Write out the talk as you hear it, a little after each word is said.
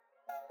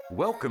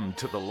Welcome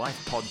to the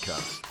Life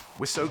Podcast.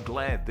 We're so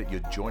glad that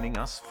you're joining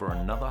us for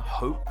another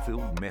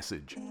hope-filled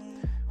message.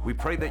 We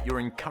pray that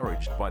you're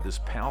encouraged by this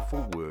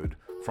powerful word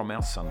from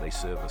our Sunday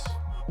service.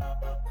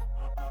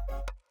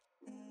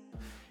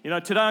 You know,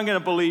 today I'm going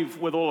to believe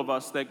with all of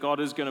us that God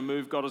is going to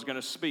move, God is going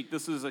to speak.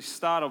 This is a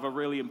start of a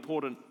really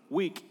important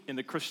week in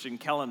the Christian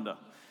calendar.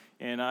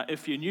 And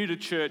if you're new to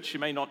church, you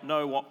may not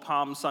know what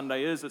Palm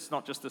Sunday is. It's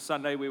not just a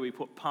Sunday where we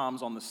put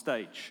palms on the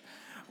stage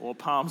or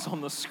palms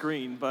on the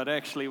screen, but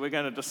actually we're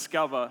going to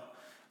discover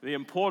the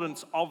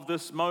importance of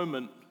this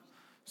moment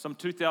some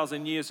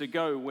 2,000 years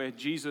ago where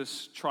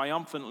Jesus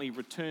triumphantly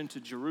returned to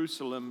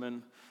Jerusalem.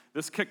 And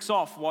this kicks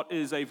off what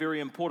is a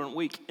very important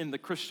week in the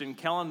Christian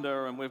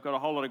calendar, and we've got a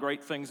whole lot of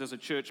great things as a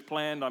church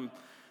planned. I'm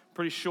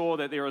pretty sure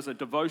that there is a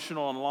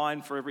devotional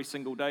online for every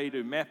single day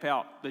to map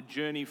out the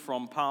journey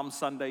from Palm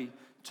Sunday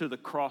to the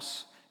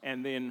cross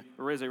and then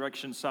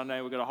Resurrection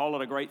Sunday. We've got a whole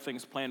lot of great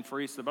things planned for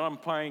Easter, but I'm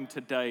praying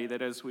today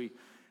that as we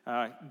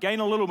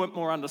gain a little bit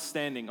more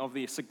understanding of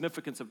the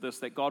significance of this,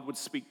 that God would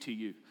speak to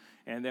you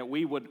and that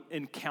we would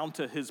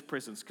encounter His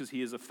presence because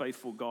He is a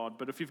faithful God.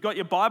 But if you've got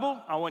your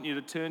Bible, I want you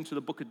to turn to the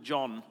book of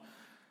John.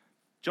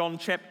 John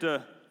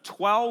chapter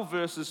 12,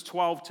 verses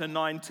 12 to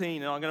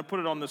 19. And I'm going to put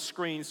it on the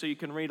screen so you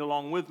can read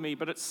along with me.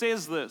 But it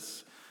says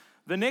this: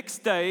 the next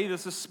day,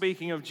 this is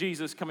speaking of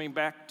Jesus coming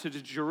back to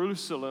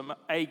Jerusalem,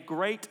 a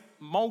great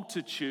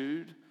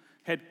multitude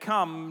had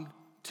come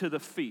to the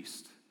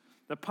feast,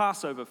 the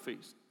Passover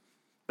feast.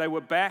 They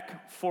were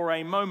back for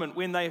a moment.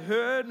 When they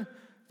heard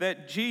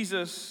that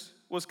Jesus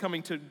was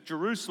coming to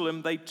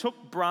Jerusalem, they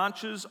took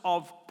branches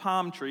of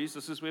palm trees.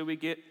 This is where we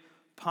get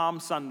Palm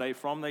Sunday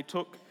from. They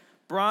took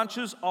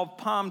branches of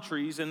palm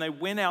trees and they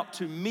went out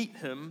to meet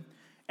Him,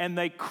 and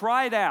they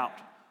cried out,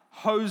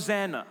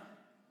 "Hosanna!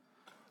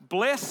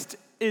 Blessed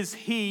is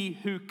He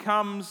who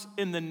comes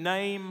in the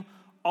name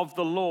of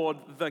the Lord,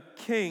 the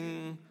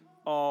King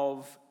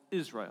of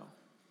Israel."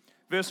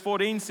 Verse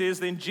 14 says,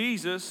 then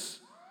Jesus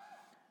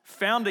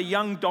found a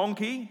young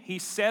donkey. He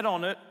sat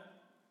on it,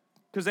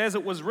 because as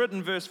it was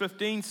written, verse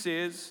 15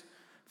 says,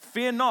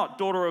 "Fear not,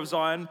 daughter of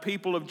Zion,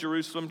 people of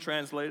Jerusalem,"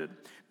 translated.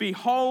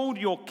 "Behold,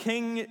 your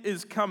king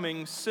is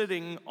coming,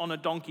 sitting on a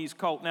donkey's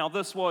colt." Now,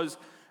 this was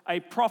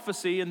a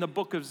prophecy in the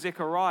book of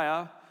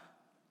Zechariah,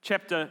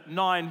 chapter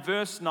 9,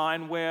 verse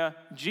 9, where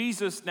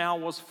Jesus now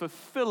was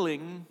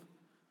fulfilling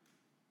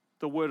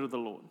the word of the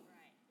Lord.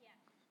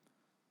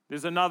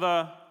 There's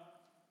another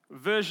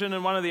version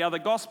in one of the other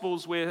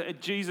Gospels where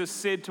Jesus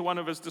said to one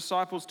of his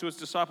disciples,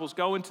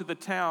 "Go into the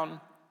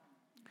town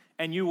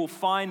and you will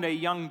find a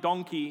young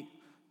donkey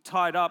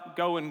tied up.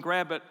 Go and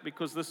grab it,"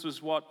 because this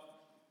was what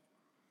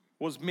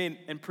was meant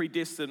and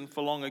predestined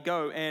for long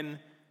ago. And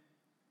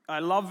I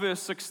love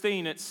verse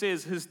 16. It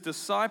says, his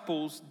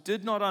disciples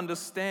did not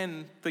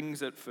understand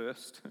things at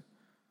first.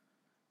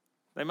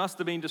 They must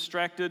have been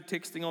distracted,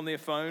 texting on their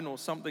phone or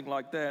something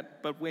like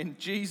that. But when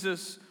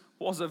Jesus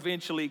was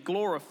eventually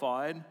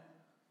glorified,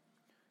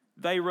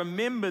 they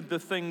remembered the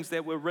things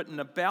that were written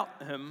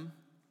about Him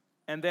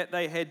and that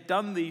they had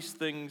done these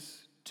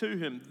things to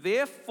Him.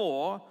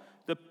 Therefore,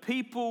 the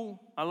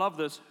people, I love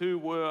this, who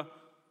were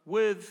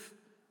with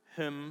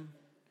Him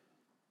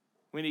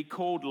when He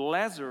called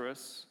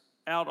Lazarus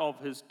out of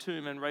his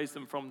tomb and raised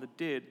him from the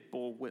dead,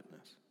 bore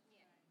witness.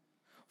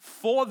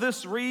 For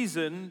this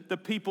reason, the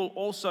people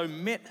also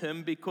met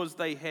Him, because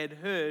they had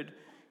heard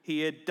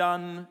He had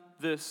done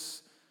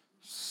this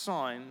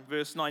sign.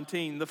 Verse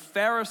 19, the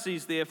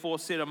Pharisees therefore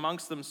said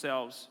amongst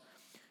themselves,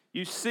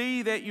 you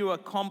see that you are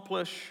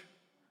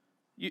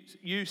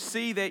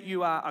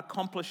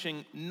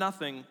accomplishing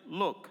nothing.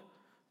 Look,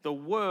 the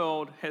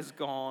world has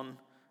gone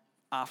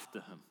after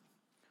Him.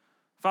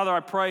 Father, I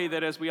pray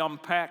that as we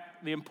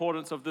unpack the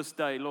importance of this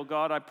day, Lord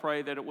God, I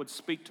pray that it would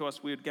speak to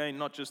us. We would gain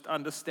not just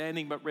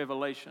understanding, but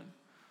revelation.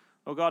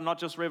 Lord God, not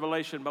just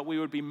revelation, but we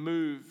would be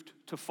moved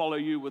to follow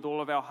You with all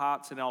of our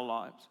hearts and our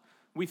lives.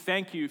 We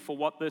thank You for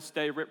what this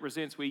day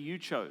represents, where You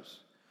chose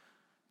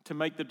to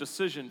make the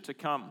decision to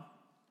come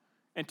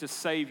and to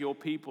save Your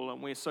people,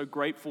 and we're so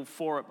grateful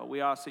for it, but we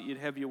ask that You'd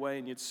have Your way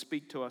and You'd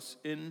speak to us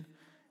in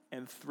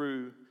and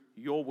through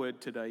Your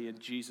word today, in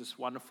Jesus'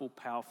 wonderful,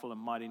 powerful, and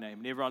mighty name.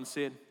 And everyone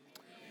said,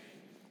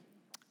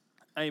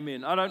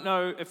 Amen. I don't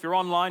know if you're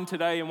online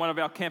today in one of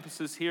our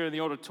campuses here in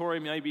the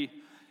auditorium. Maybe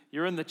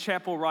you're in the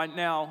chapel right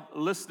now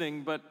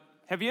listening, but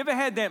have you ever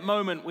had that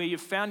moment where you've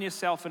found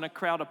yourself in a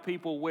crowd of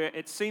people where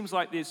it seems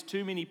like there's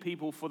too many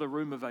people for the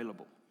room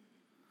available?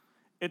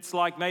 It's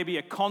like maybe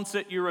a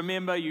concert you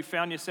remember, you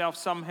found yourself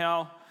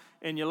somehow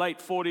in your late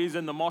 40s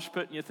in the mosh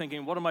pit and you're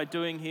thinking, what am I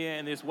doing here?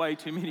 And there's way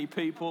too many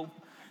people.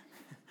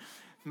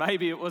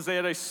 Maybe it was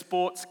at a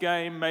sports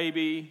game.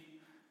 Maybe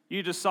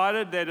you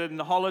decided that in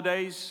the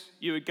holidays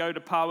you would go to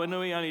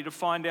Pawanui, only to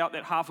find out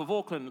that half of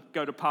Auckland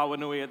go to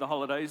Pawanui at the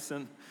holidays,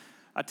 and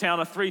a town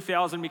of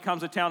 3,000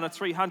 becomes a town of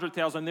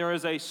 300,000. There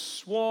is a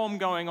swarm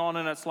going on,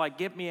 and it's like,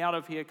 get me out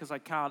of here because I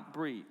can't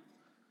breathe.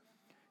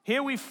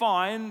 Here we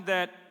find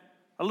that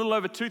a little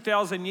over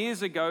 2,000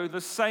 years ago, the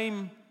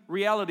same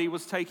reality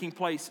was taking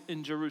place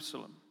in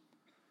Jerusalem.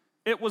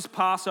 It was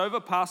Passover.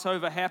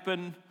 Passover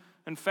happened,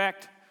 in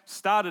fact,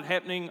 started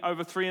happening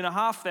over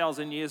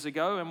 3,500 years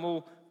ago, and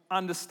we'll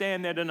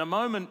understand that in a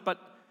moment, but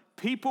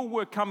people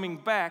were coming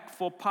back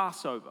for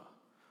Passover.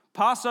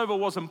 Passover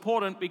was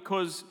important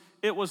because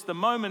it was the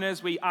moment,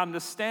 as we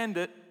understand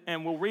it,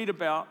 and we'll read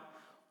about,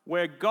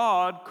 where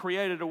God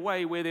created a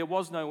way where there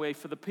was no way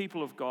for the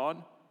people of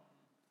God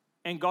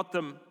and got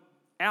them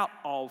out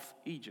of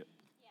Egypt.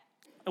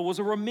 It was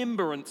a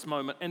remembrance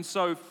moment. And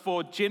so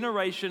for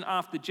generation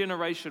after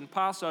generation,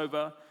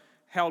 Passover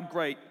held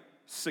great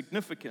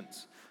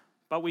significance.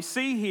 But we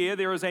see here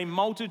there is a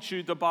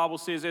multitude, the Bible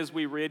says, as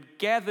we read,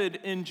 gathered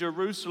in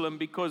Jerusalem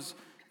because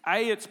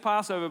A, it's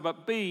Passover,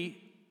 but B,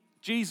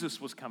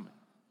 Jesus was coming.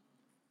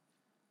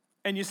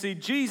 And you see,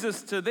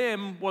 Jesus to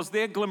them was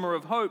their glimmer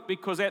of hope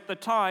because at the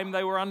time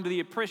they were under the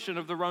oppression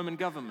of the Roman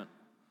government.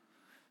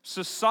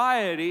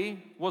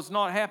 Society was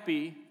not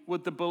happy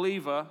with the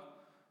believer,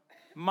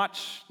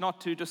 much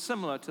not too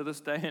dissimilar to this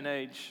day and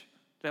age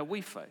that we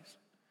face.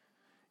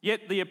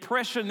 Yet the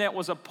oppression that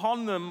was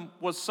upon them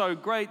was so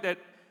great that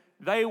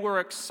they were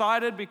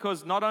excited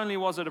because not only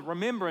was it a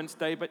remembrance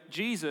day, but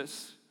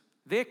Jesus,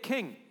 their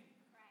King,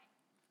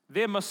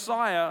 their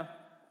Messiah,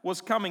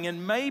 was coming.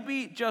 And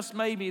maybe, just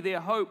maybe, their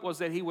hope was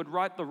that he would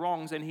right the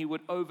wrongs and he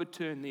would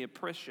overturn the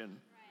oppression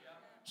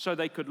so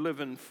they could live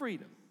in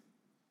freedom.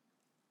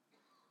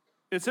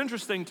 It's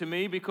interesting to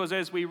me because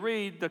as we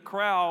read, the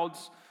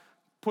crowds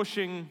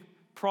pushing,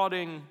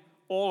 prodding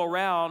all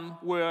around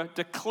were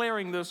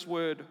declaring this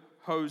word,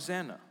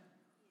 Hosanna.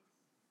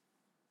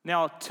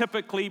 Now,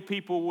 typically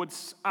people would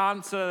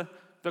answer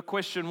the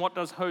question, what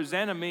does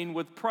Hosanna mean,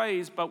 with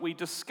praise, but we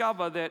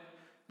discover that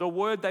the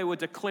word they were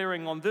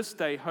declaring on this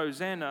day,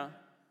 Hosanna,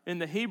 in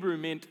the Hebrew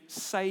meant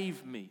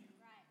save me.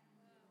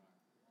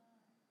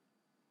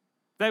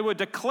 They were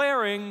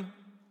declaring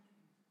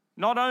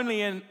not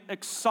only in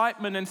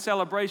excitement and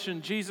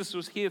celebration, Jesus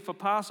was here for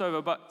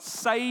Passover, but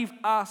save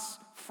us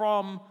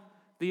from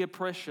the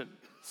oppression.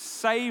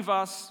 Save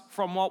us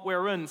from what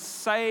we're in.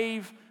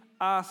 Save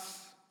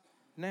us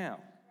now.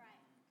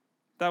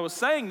 They were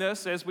saying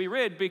this, as we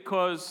read,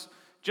 because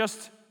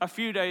just a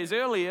few days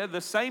earlier,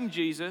 the same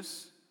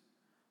Jesus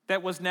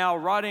that was now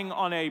riding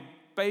on a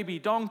baby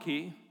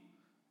donkey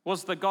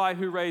was the guy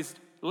who raised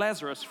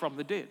Lazarus from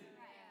the dead.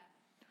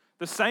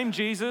 The same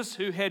Jesus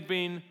who had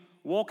been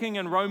walking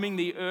and roaming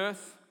the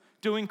earth,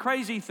 doing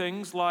crazy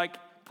things like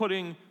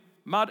putting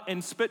mud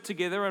and spit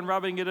together and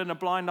rubbing it in a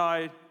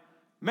blind-eyed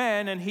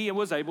man, and he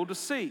was able to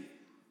see.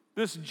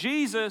 This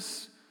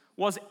Jesus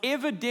was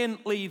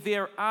evidently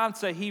their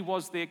answer. He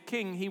was their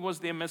king. He was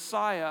their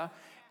Messiah.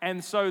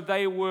 And so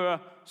they were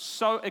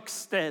so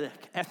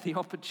ecstatic at the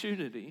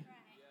opportunity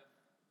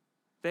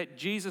that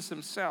Jesus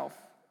himself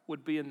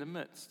would be in the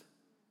midst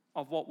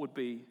of what would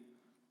be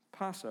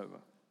Passover.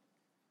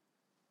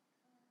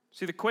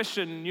 See, the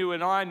question you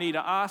and I need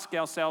to ask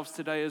ourselves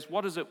today is,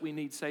 what is it we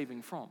need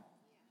saving from?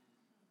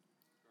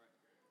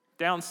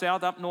 Down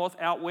south, up north,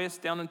 out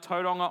west, down in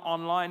Tauranga,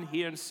 online,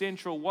 here in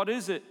Central, what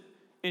is it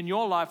in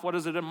your life, what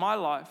is it in my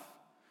life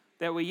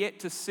that we're yet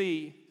to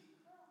see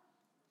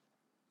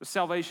the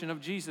salvation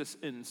of Jesus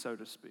in, so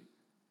to speak?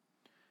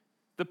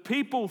 The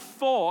people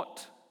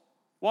thought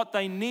what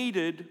they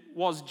needed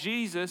was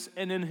Jesus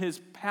and in his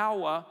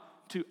power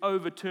to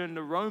overturn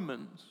the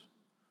Romans.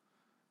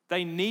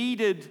 They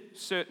needed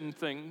certain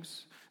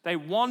things. They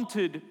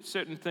wanted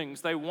certain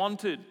things. They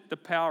wanted the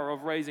power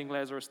of raising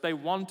Lazarus. They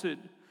wanted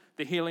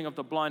the healing of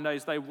the blind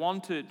eyes. They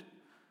wanted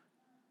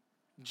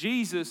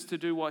Jesus to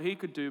do what he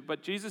could do,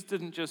 but Jesus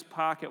didn't just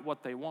park at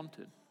what they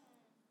wanted.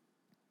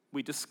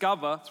 We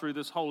discover through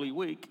this Holy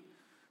Week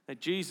that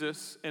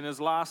Jesus, in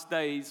his last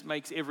days,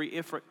 makes every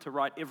effort to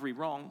right every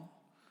wrong,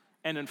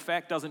 and in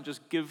fact doesn't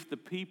just give the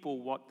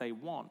people what they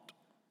want.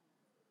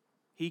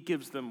 He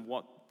gives them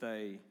what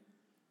they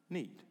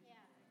need.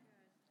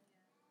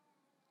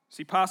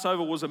 See,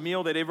 Passover was a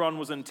meal that everyone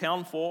was in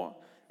town for.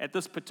 At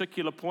this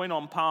particular point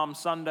on Palm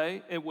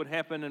Sunday, it would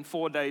happen in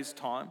 4 days'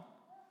 time.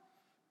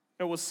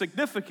 It was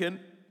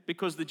significant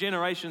because the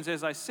generations,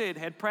 as I said,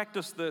 had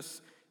practiced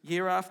this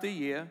year after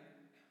year,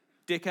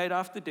 decade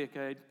after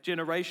decade,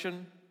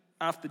 generation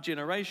after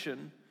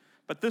generation,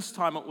 but this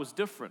time it was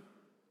different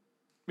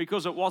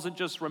because it wasn't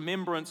just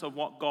remembrance of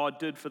what God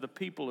did for the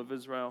people of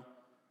Israel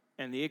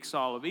and the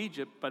exile of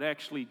Egypt, but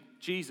actually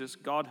Jesus,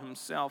 God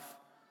himself,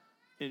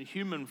 in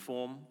human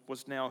form,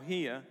 was now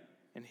here,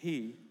 and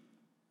he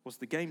was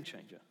the game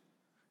changer.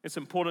 It's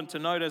important to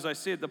note, as I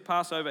said, the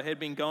Passover had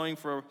been going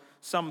for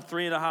some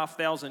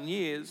 3,500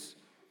 years,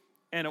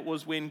 and it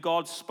was when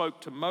God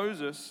spoke to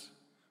Moses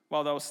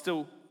while they were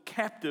still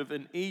captive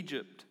in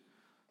Egypt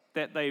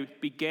that they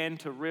began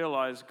to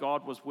realize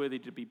God was worthy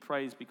to be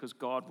praised because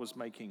God was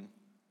making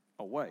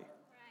a way. Right.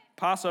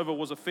 Passover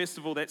was a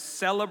festival that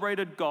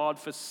celebrated God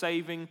for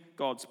saving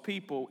God's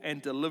people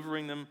and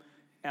delivering them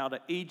out of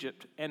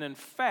Egypt. And in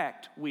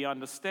fact, we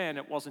understand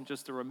it wasn't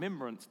just a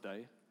remembrance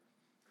day.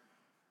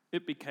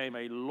 It became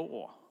a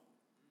law.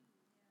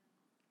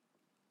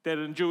 That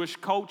in Jewish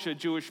culture,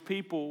 Jewish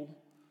people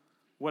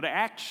would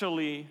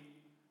actually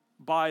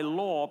by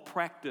law,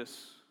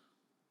 practice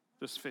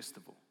this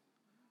festival.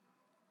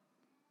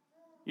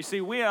 You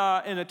see, we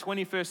are in a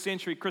 21st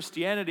century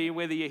Christianity,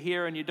 whether you're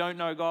here and you don't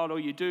know God or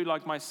you do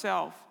like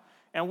myself,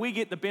 and we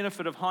get the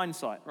benefit of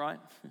hindsight, right?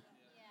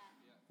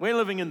 We're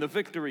living in the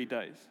victory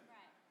days.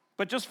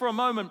 But just for a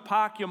moment,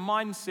 park your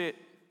mindset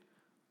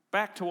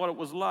back to what it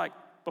was like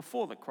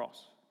before the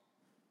cross,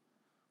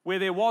 where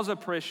there was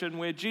oppression,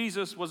 where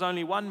Jesus was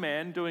only one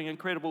man doing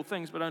incredible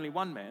things, but only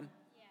one man.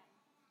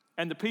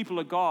 And the people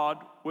of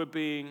God were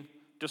being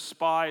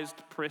despised,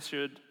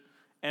 pressured,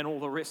 and all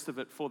the rest of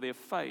it for their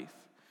faith.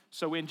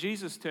 So when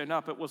Jesus turned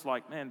up, it was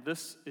like, man,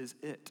 this is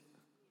it.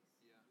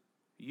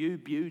 You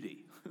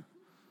beauty.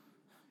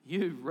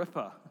 You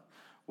ripper.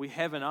 We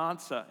have an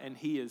answer, and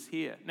he is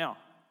here. Now,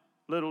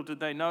 little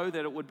did they know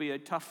that it would be a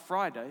tough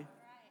Friday,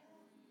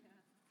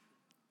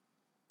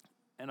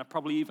 and a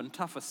probably even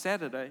tougher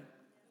Saturday,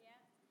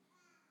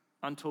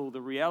 until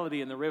the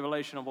reality and the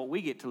revelation of what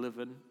we get to live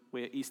in,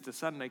 where Easter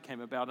Sunday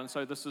came about. And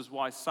so this is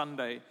why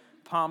Sunday,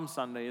 Palm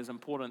Sunday, is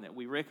important, that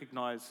we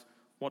recognize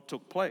what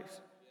took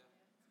place.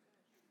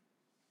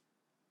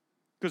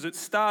 Because it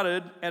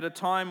started at a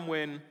time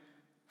when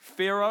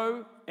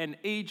Pharaoh and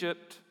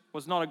Egypt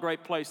was not a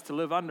great place to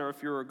live under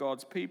if you were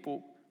God's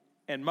people.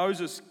 And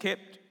Moses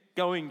kept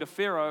going to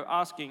Pharaoh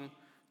asking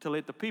to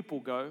let the people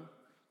go.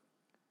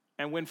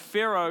 And when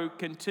Pharaoh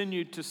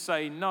continued to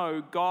say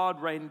no,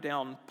 God rained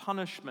down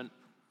punishment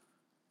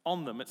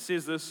on them. It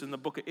says this in the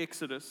book of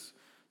Exodus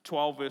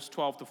 12, verse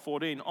 12 to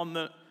 14.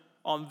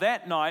 On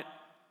that night,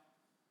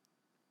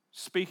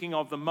 speaking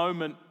of the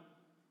moment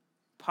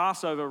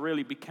Passover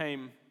really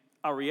became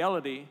a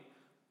reality,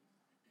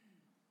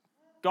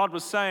 God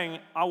was saying,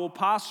 I will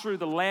pass through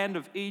the land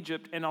of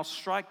Egypt and I'll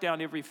strike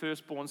down every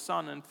firstborn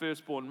son and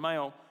firstborn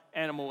male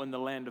animal in the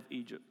land of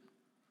Egypt.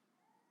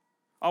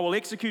 I will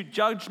execute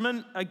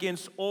judgment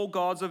against all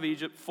gods of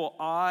Egypt, for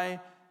I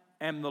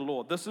am the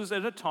Lord. This is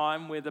at a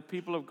time where the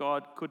people of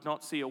God could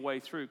not see a way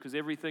through because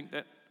everything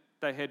that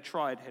they had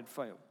tried had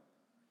failed.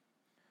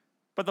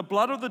 But the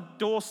blood of the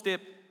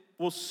doorstep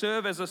will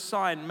serve as a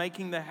sign,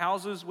 marking the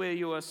houses where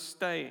you are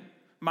staying.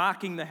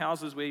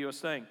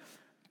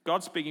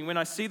 God speaking, when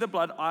I see the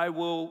blood, I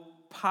will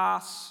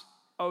pass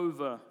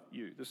over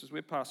you. This is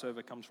where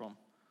Passover comes from.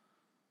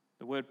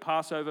 The word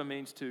Passover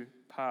means to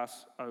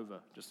pass over,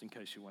 just in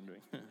case you're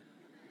wondering.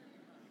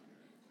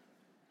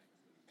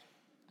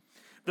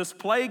 This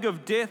plague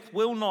of death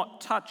will not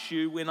touch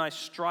you when I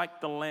strike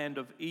the land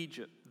of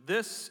Egypt.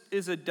 This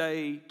is a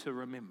day to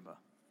remember.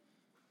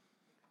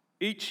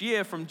 Each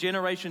year, from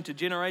generation to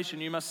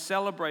generation, you must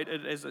celebrate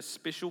it as a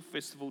special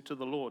festival to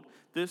the Lord.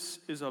 This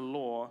is a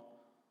law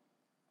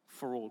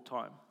for all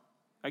time.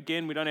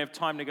 Again, we don't have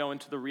time to go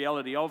into the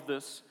reality of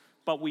this,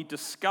 but we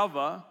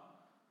discover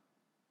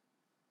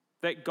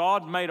that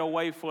God made a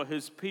way for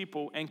his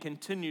people and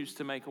continues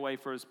to make a way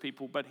for his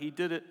people, but he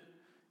did it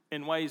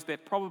in ways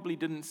that probably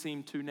didn't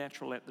seem too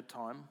natural at the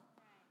time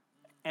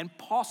and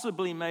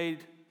possibly made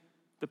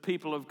the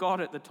people of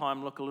God at the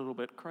time look a little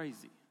bit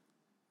crazy.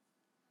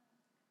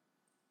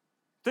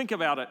 Think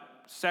about it,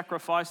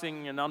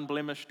 sacrificing an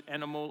unblemished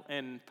animal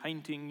and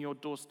painting your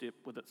doorstep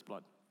with its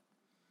blood.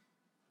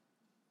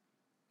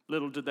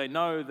 Little did they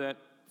know that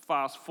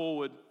fast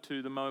forward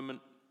to the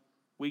moment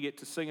we get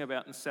to sing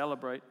about and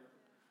celebrate,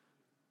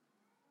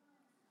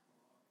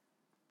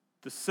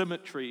 the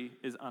symmetry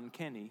is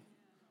uncanny.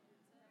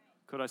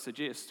 Could I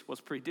suggest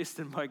was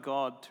predestined by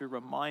God to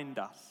remind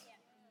us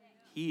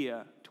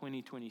here,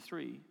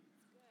 2023,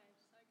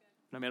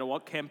 no matter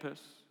what campus,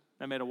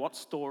 no matter what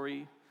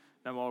story,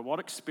 no matter what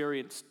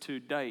experience to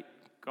date,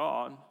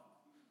 God,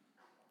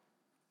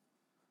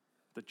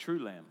 the true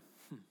Lamb,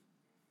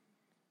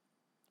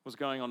 was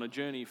going on a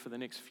journey for the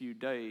next few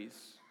days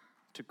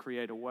to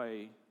create a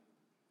way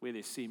where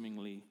there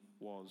seemingly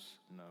was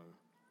no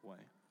way.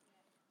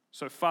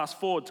 So fast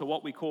forward to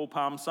what we call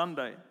Palm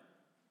Sunday.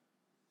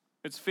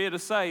 It's fair to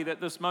say that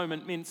this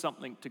moment meant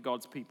something to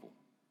God's people.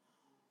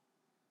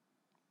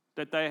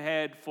 That they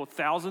had for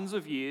thousands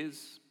of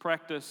years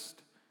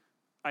practiced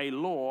a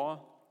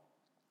law,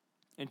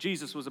 and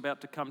Jesus was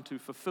about to come to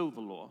fulfill the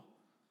law.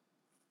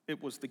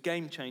 It was the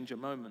game changer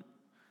moment.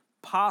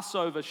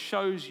 Passover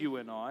shows you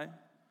and I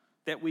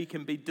that we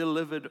can be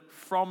delivered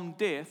from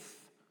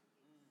death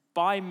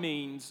by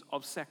means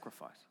of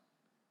sacrifice.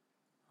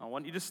 I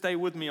want you to stay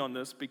with me on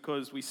this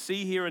because we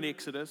see here in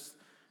Exodus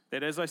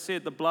that, as I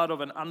said, the blood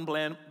of an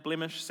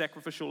unblemished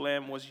sacrificial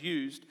lamb was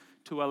used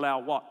to allow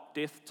what?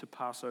 Death to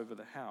pass over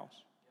the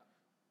house.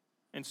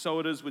 And so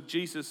it is with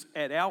Jesus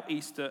at our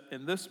Easter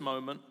in this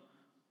moment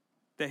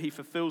that he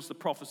fulfills the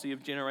prophecy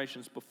of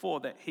generations before,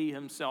 that he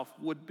himself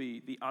would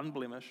be the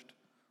unblemished,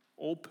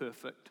 all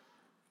perfect,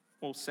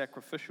 all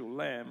sacrificial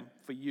lamb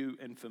for you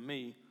and for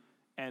me,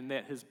 and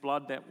that his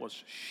blood that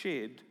was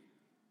shed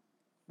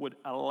would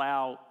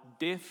allow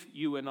death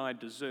you and I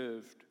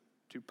deserved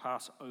to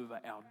pass over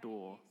our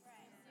door,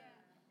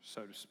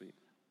 so to speak.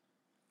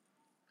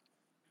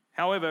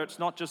 However, it's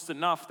not just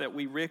enough that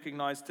we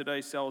recognize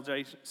today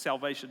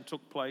salvation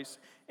took place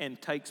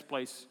and takes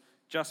place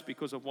just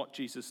because of what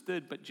Jesus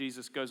did, but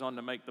Jesus goes on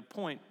to make the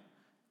point,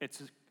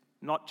 it's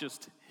not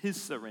just his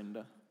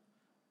surrender,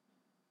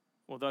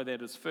 although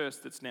that is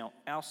first, it's now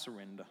our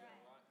surrender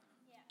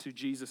to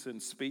Jesus in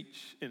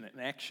speech, in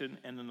action,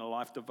 and in a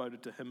life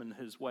devoted to him in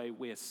his way,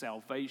 where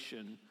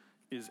salvation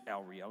is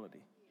our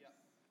reality.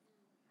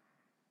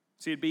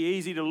 See, it'd be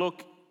easy to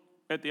look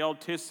at the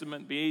Old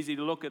Testament, be easy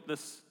to look at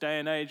this day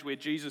and age where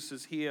Jesus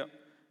is here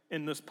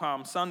in this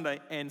Palm Sunday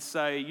and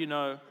say, you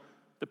know,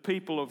 the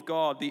people of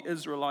God, the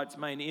Israelites'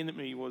 main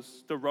enemy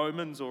was the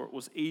Romans, or it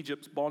was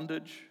Egypt's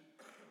bondage.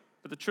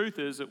 But the truth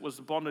is, it was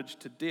the bondage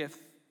to death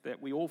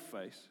that we all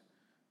face.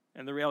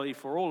 And the reality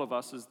for all of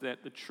us is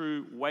that the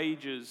true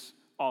wages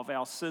of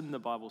our sin, the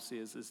Bible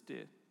says, is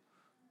death.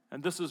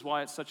 And this is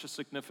why it's such a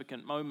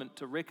significant moment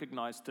to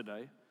recognize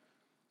today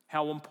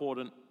how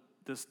important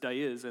this day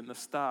is and the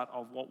start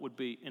of what would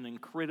be an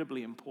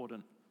incredibly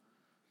important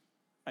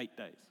 8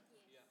 days.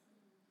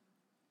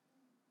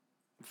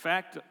 In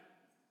fact,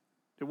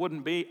 there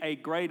wouldn't be a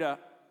greater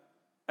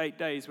 8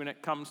 days when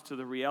it comes to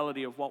the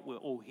reality of what we're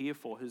all here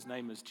for. His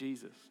name is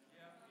Jesus.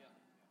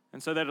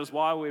 And so that is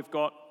why we've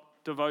got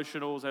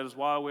devotionals. That is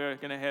why we're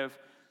going to have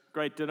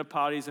great dinner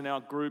parties in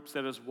our groups.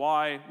 That is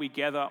why we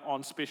gather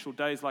on special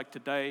days like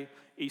today,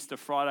 Easter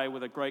Friday,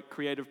 with a great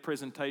creative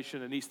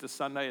presentation, and Easter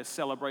Sunday, a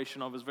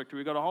celebration of his victory.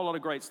 We've got a whole lot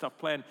of great stuff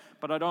planned,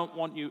 but I don't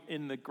want you,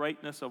 in the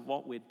greatness of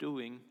what we're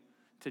doing,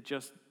 to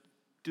just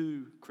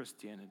do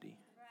Christianity,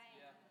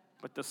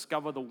 but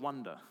discover the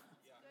wonder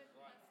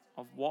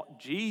of what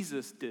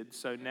Jesus did,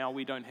 so now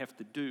we don't have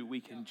to do, we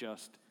can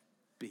just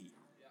be.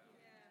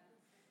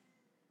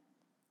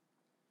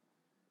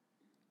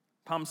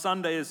 Palm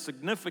Sunday is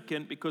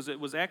significant because it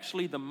was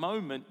actually the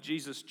moment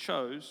Jesus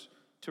chose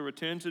to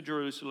return to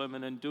Jerusalem,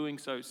 and in doing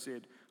so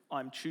said,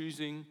 I'm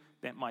choosing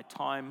that my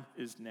time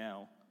is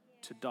now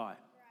to die.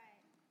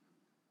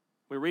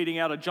 We're reading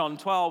out of John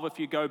 12. If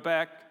you go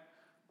back,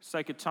 for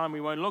sake of time,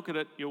 we won't look at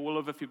it. You will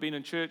have, if you've been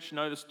in church,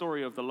 know the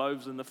story of the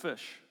loaves and the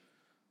fish.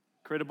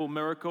 Incredible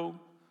miracle.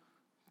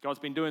 God's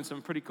been doing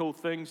some pretty cool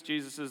things.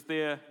 Jesus is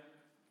there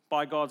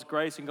by God's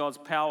grace and God's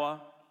power.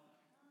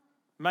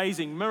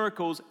 Amazing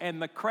miracles,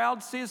 and the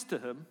crowd says to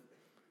him,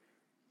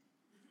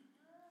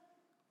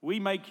 we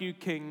make you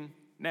king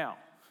now.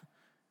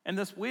 And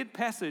this weird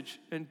passage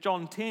in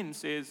John 10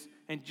 says,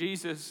 and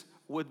Jesus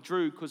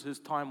withdrew because his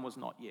time was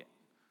not yet.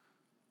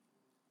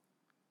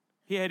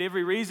 He had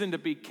every reason to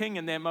be king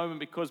in that moment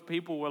because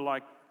people were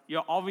like,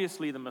 you're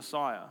obviously the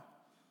Messiah.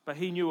 But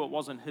he knew it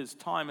wasn't his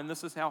time, and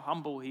this is how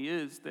humble he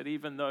is, that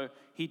even though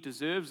he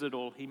deserves it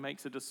all, he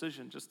makes a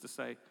decision just to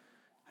say,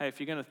 hey, if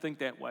you're going to think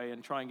that way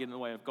and try and get in the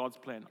way of God's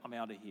plan, I'm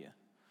out of here.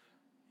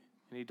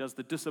 And he does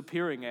the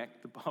disappearing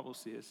act, the Bible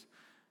says,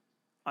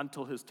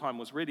 until his time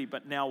was ready.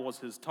 But now was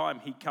his time.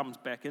 He comes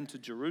back into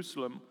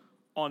Jerusalem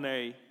not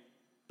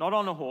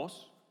on a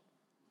horse,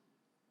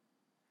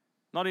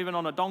 not even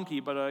on a donkey,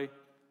 but a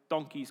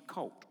donkey's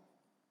colt,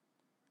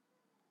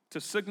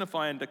 to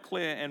signify and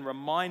declare and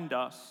remind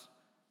us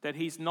that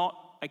he's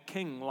not a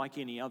king like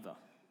any other.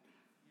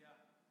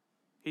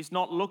 He's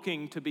not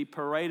looking to be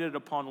paraded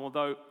upon,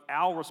 although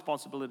our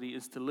responsibility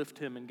is to lift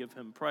him and give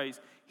him praise.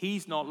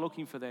 He's not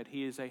looking for that.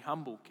 He is a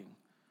humble king,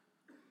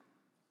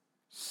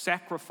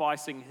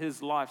 sacrificing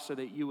his life so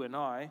that you and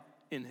I,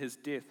 in his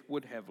death,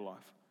 would have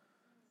life.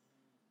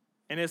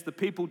 And as the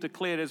people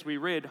declared, as we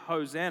read,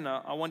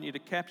 Hosanna, I want you to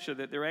capture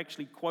that they're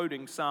actually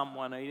quoting Psalm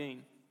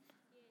 118,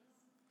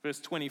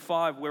 verse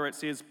 25, where it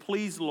says,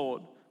 please,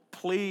 Lord,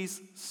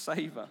 please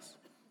save us.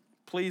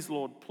 Please,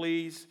 Lord,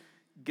 please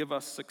give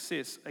us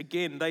success.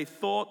 Again, they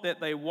thought that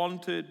they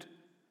wanted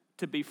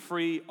to be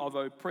free of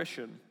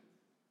oppression.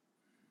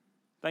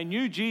 They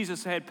knew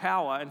Jesus had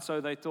power, and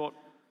so they thought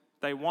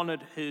they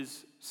wanted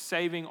his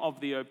saving of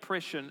the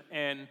oppression,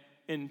 and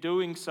in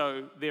doing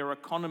so, their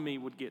economy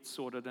would get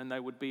sorted and they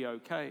would be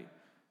okay.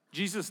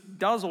 Jesus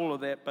does all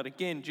of that, but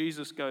again,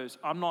 Jesus goes,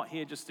 I'm not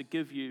here just to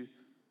give you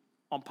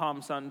on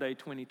Palm Sunday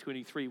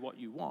 2023 what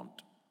you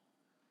want.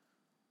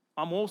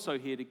 I'm also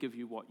here to give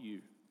you what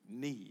you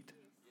need.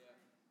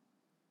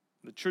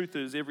 The truth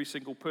is, every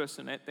single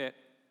person at that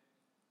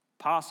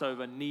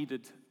Passover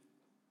needed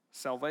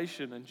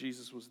salvation, and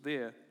Jesus was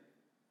there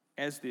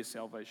as their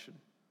salvation.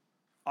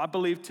 I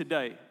believe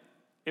today,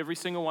 every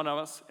single one of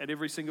us at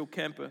every single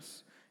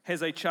campus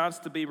has a chance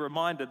to be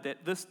reminded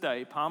that this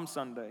day, Palm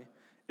Sunday,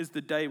 is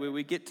the day where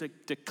we get to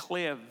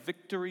declare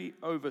victory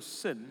over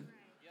sin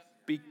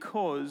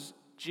because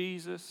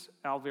Jesus,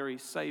 our very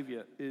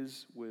Savior,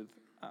 is with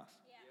us.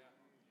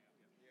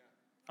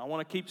 I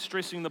want to keep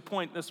stressing the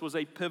point, this was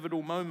a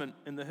pivotal moment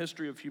in the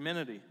history of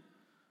humanity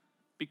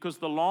because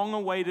the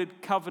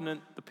long-awaited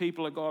covenant the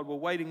people of God were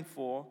waiting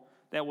for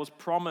that was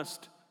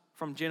promised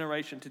from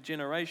generation to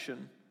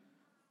generation,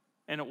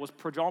 and it was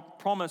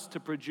promised to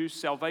produce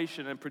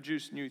salvation and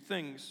produce new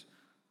things,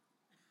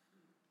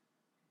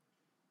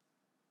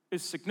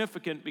 is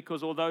significant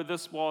because although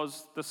this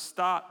was the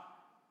start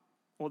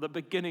or the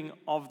beginning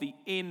of the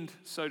end,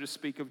 so to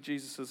speak, of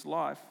Jesus'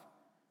 life,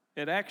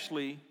 it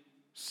actually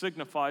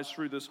signifies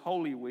through this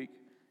Holy Week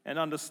an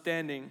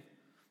understanding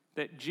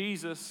that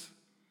Jesus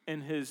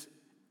in his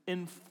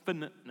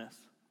infiniteness,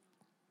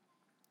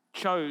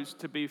 chose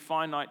to be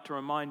finite to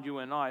remind you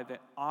and I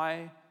that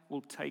I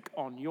will take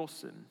on your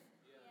sin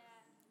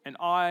and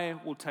I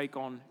will take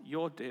on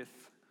your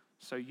death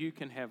so you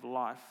can have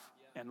life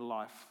and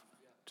life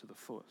to the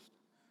fullest.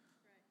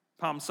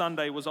 Palm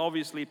Sunday was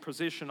obviously a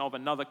procession of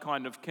another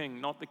kind of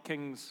king, not the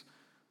kings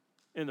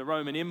in the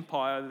Roman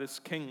Empire. This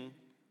king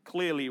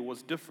clearly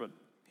was different.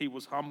 He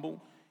was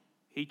humble.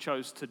 He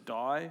chose to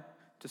die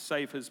to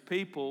save his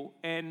people,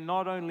 and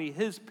not only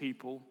his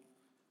people,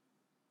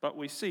 but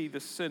we see the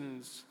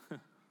sins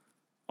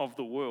of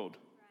the world.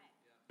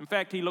 In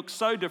fact, he looks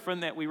so different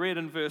that we read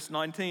in verse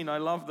 19, I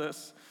love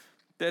this,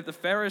 that the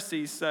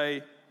Pharisees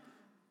say,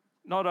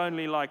 not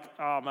only like,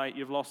 oh mate,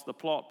 you've lost the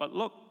plot, but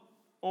look,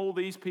 all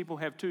these people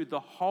have too. The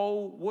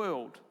whole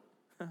world,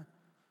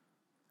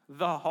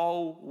 the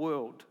whole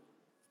world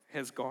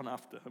has gone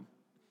after him.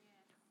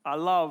 I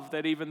love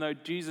that even though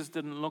Jesus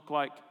didn't look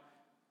like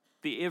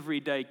the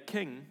everyday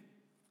king,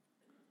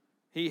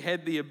 he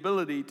had the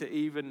ability to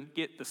even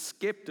get the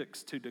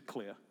skeptics to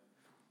declare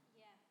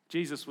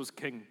Jesus was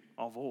king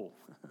of all.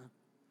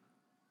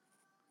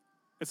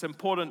 It's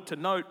important to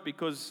note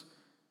because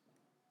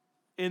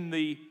in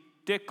the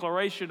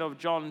declaration of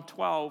John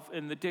 12,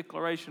 in the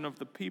declaration of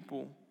the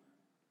people,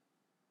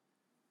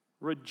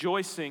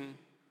 rejoicing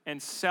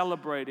and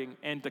celebrating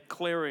and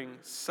declaring,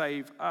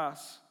 save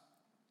us,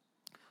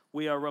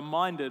 we are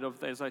reminded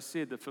of, as I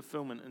said, the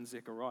fulfillment in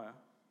Zechariah.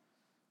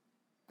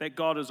 That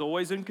God is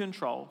always in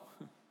control.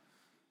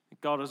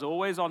 God is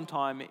always on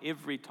time,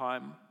 every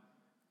time.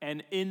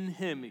 And in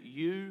him,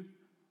 you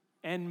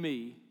and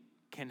me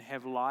can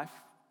have life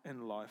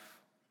and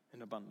life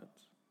in abundance.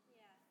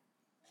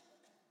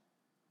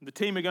 The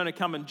team are going to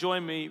come and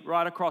join me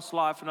right across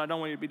life, and I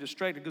don't want you to be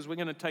distracted because we're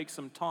going to take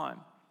some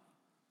time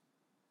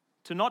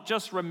to not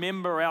just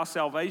remember our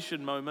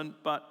salvation moment,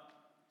 but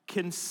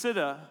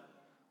consider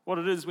what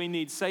it is we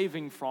need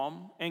saving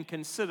from and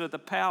consider the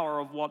power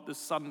of what this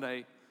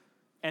Sunday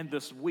and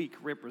this week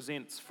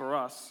represents for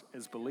us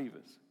as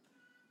believers.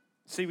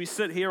 See, we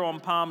sit here on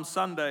Palm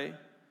Sunday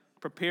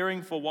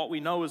preparing for what we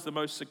know is the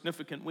most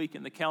significant week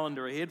in the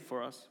calendar ahead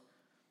for us.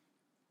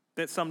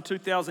 That some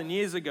 2,000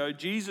 years ago,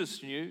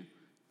 Jesus knew,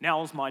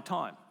 now's my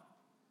time.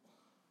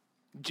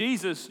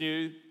 Jesus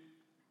knew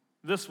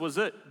this was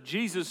it.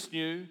 Jesus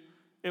knew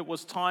it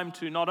was time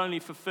to not only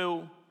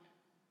fulfill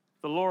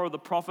the law of the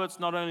prophets,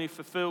 not only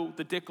fulfill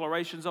the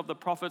declarations of the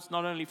prophets,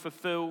 not only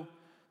fulfill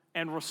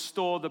and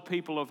restore the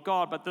people of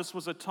God, but this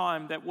was a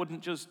time that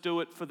wouldn't just do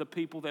it for the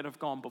people that have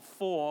gone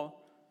before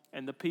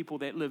and the people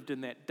that lived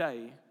in that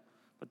day,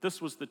 but this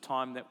was the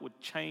time that would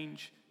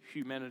change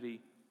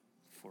humanity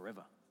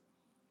forever.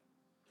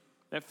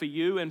 That for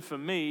you and for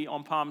me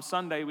on Palm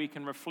Sunday, we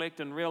can reflect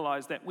and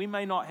realize that we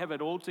may not have it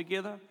all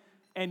together,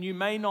 and you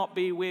may not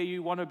be where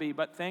you want to be,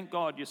 but thank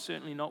God you're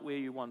certainly not where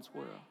you once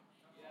were.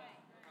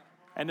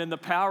 And in the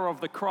power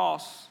of the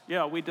cross,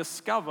 we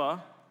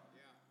discover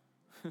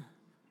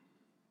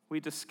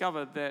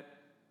that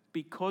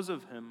because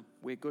of him,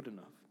 we're good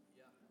enough.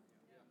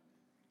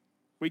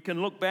 We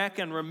can look back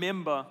and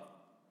remember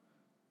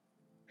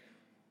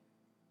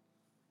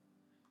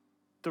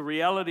the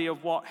reality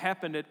of what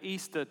happened at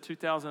Easter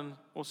 2,000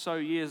 or so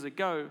years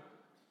ago,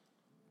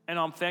 and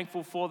I'm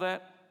thankful for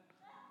that.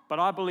 But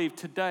I believe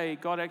today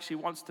God actually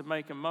wants to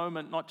make a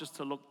moment not just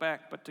to look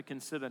back, but to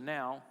consider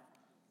now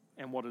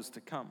and what is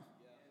to come.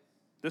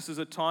 This is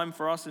a time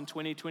for us in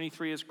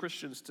 2023 as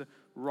Christians to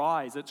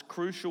rise. It's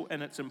crucial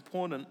and it's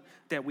important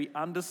that we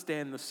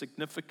understand the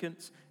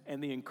significance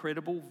and the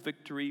incredible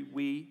victory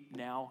we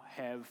now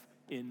have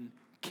in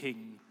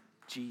King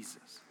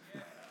Jesus.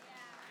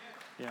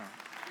 Yeah.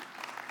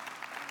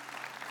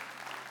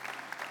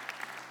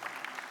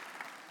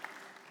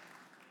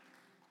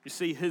 You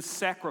see, his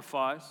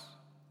sacrifice,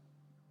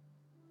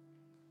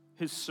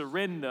 his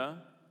surrender,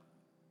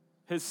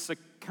 his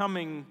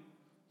succumbing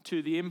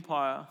to the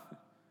empire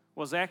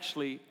was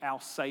actually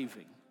our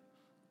saving.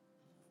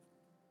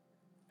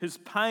 His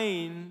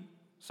pain,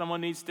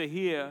 someone needs to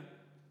hear,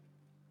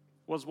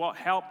 was what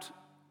helped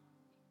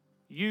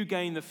you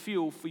gain the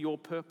fuel for your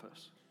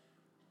purpose.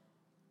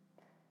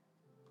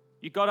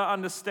 You got to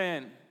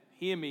understand,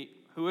 hear me,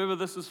 whoever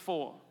this is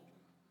for,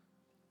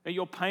 that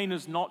your pain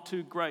is not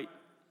too great,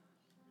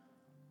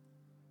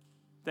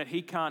 that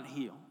he can't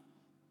heal.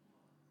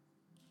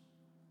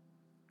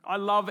 I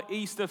love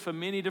Easter for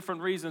many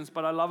different reasons,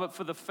 but I love it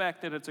for the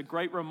fact that it's a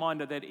great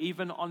reminder that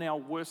even on our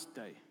worst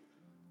day,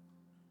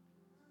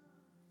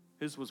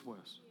 his was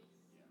worse.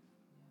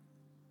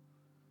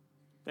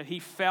 That he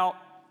felt,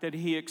 that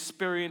he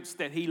experienced,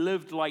 that he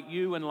lived like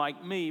you and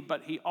like me,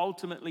 but he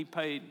ultimately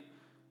paid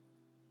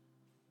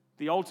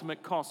the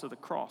ultimate cost of the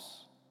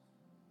cross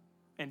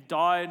and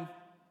died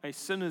a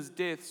sinner's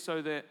death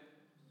so that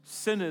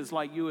sinners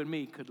like you and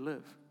me could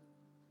live.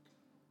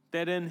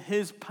 That in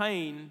his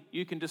pain,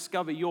 you can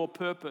discover your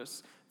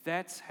purpose.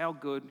 That's how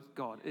good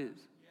God is.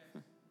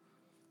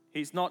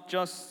 He's not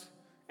just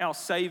our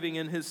saving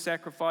in his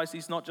sacrifice.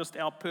 He's not just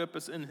our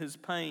purpose in his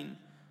pain,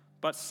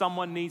 But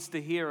someone needs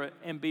to hear it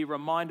and be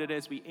reminded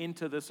as we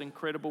enter this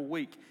incredible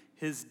week.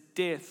 His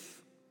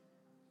death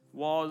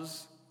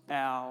was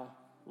our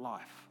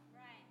life.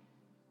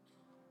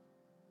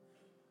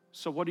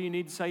 So what do you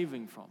need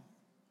saving from?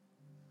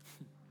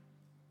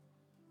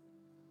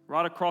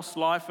 Right across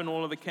life in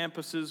all of the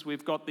campuses,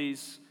 we've got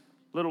these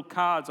little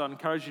cards I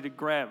encourage you to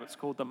grab. It's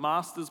called the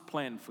Master's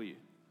Plan for you.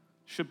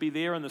 Should be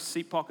there in the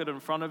seat pocket in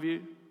front of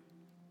you.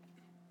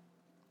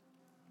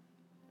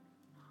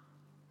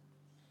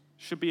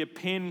 Should be a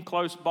pen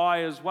close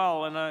by as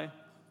well. And I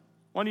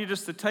want you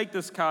just to take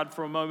this card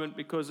for a moment,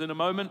 because in a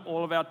moment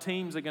all of our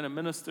teams are going to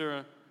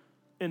minister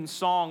in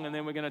song, and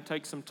then we're going to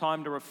take some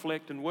time to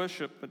reflect and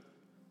worship. But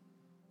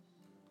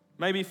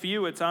maybe for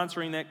you it's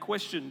answering that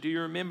question. Do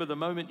you remember the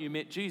moment you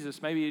met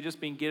Jesus? Maybe you've just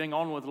been getting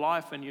on with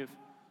life and you've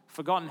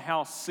forgotten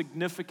how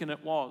significant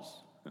it was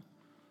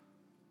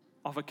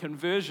of a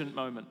conversion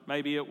moment.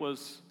 Maybe it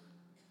was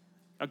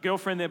a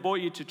girlfriend that brought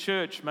you to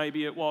church.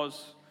 Maybe it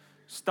was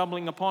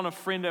stumbling upon a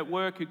friend at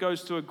work who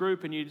goes to a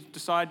group and you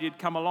decide you'd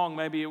come along.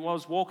 Maybe it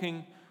was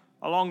walking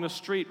along the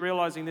street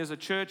realizing there's a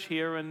church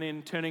here and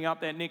then turning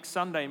up that next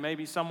Sunday.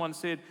 Maybe someone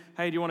said,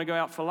 hey, do you want to go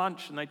out for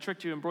lunch? And they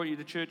tricked you and brought you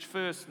to church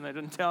first and they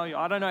didn't tell you.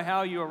 I don't know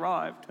how you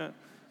arrived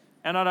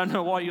and I don't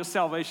know what your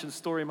salvation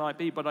story might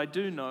be, but I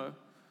do know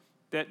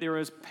that there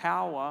is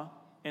power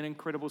and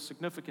incredible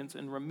significance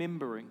in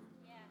remembering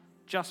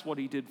just what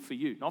he did for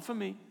you. Not for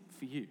me,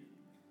 for you.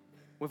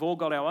 We've all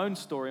got our own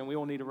story and we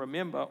all need to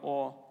remember.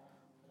 Or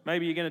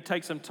maybe you're going to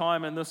take some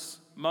time in this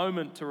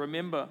moment to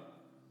remember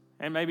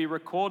and maybe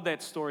record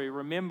that story.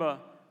 Remember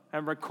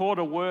and record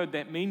a word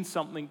that means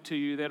something to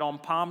you, that on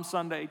Palm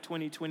Sunday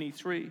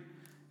 2023,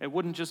 it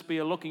wouldn't just be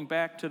a looking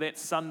back to that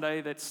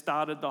Sunday that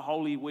started the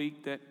Holy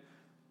Week, that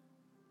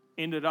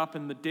ended up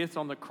in the death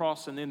on the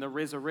cross and then the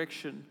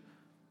resurrection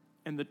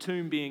and the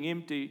tomb being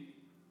empty.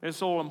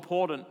 It's all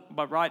important,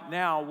 but right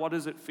now, what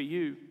is it for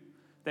you?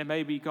 There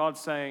may be God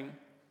saying,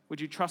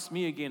 would you trust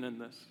me again in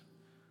this?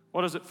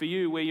 What is it for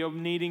you where you're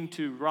needing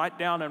to write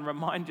down and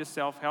remind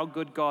yourself how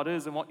good God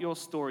is and what your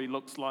story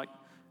looks like?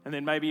 And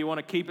then maybe you want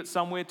to keep it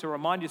somewhere to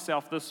remind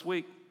yourself this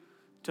week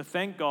to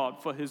thank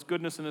God for his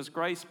goodness and his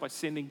grace by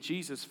sending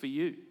Jesus for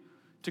you,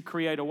 to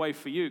create a way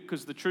for you.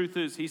 Because the truth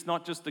is, he's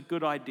not just a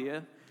good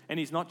idea and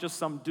he's not just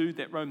some dude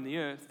that roamed the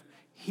earth.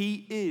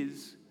 He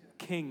is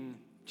King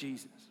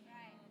Jesus.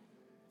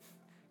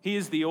 He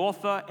is the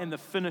author and the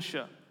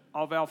finisher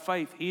of our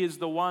faith. He is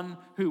the one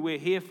who we're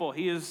here for.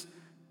 He is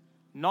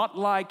not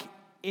like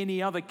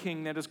any other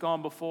king that has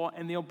gone before,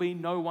 and there'll be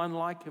no one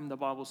like him, the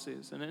Bible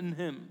says. And in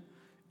him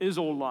is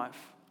all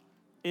life.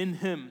 In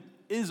him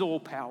is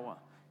all power.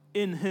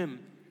 In him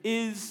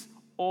is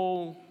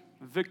all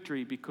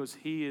victory, because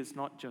he is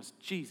not just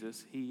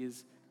Jesus, he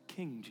is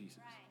King Jesus.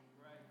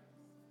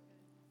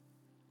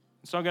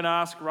 And so I'm going to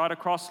ask right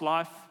across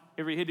life,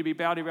 every head to be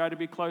bowed, every eye to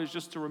be closed,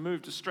 just to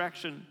remove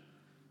distraction.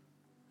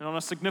 And on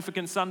a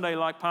significant Sunday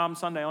like Palm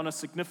Sunday, on a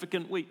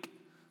significant week,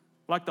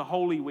 like the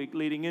Holy Week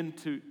leading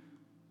into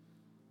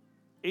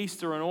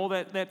Easter and all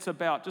that's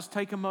about, just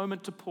take a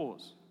moment to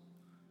pause.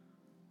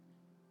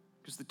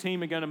 Because the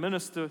team are going to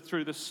minister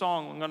through this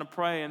song. I'm going to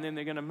pray and then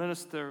they're going to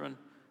minister. And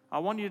I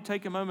want you to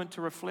take a moment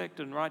to reflect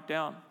and write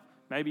down.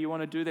 Maybe you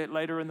want to do that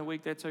later in the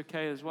week, that's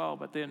okay as well.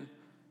 But then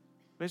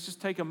let's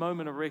just take a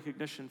moment of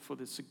recognition for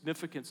the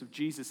significance of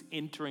Jesus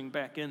entering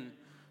back in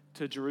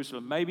to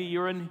Jerusalem. Maybe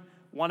you're in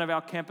one of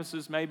our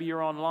campuses, maybe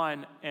you're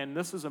online, and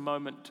this is a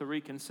moment to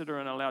reconsider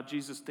and allow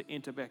Jesus to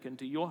enter back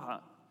into your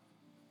heart,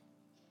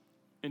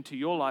 into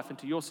your life,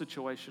 into your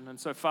situation. And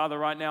so, Father,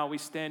 right now we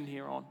stand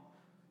here on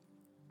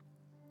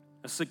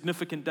a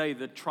significant day,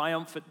 the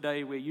triumphant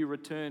day where you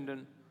returned.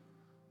 And,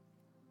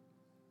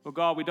 well,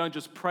 God, we don't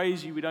just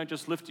praise you, we don't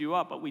just lift you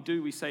up, but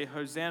we say,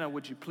 Hosanna,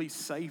 would you please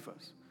save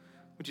us?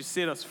 Would you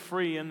set us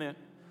free in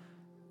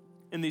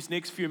these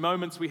next few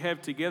moments we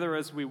have together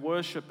as we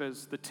worship,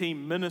 as the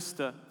team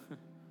minister,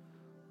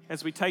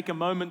 as we take a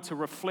moment to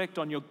reflect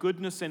on your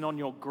goodness and on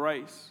your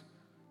grace.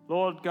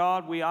 Lord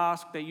God, we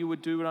ask that you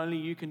would do what only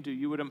you can do.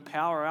 You would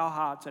empower our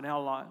hearts and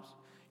our lives.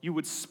 You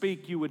would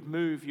speak, you would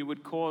move, you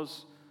would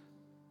cause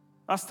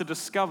us to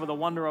discover the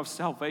wonder of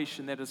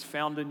salvation that is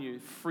found in you,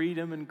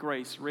 freedom and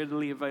grace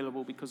readily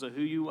available because of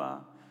who you are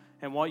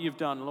and what you've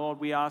done. Lord,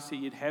 we ask that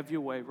you'd have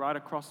your way right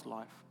across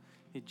life.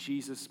 In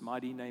Jesus'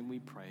 mighty name we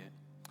pray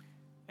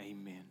it.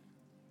 Amen.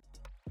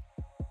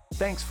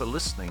 Thanks for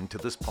listening to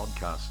this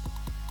podcast.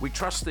 We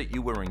trust that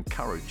you were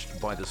encouraged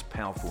by this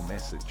powerful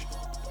message.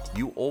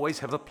 You always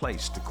have a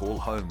place to call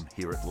home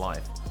here at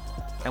Life,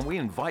 and we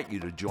invite you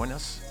to join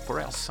us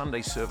for our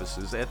Sunday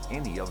services at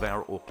any of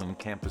our Auckland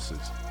campuses.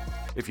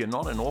 If you're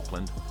not in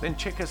Auckland, then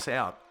check us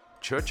out,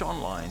 church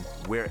online,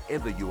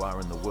 wherever you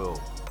are in the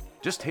world.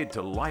 Just head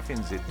to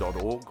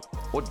lifenz.org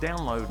or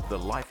download the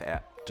Life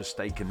app to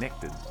stay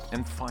connected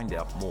and find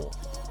out more.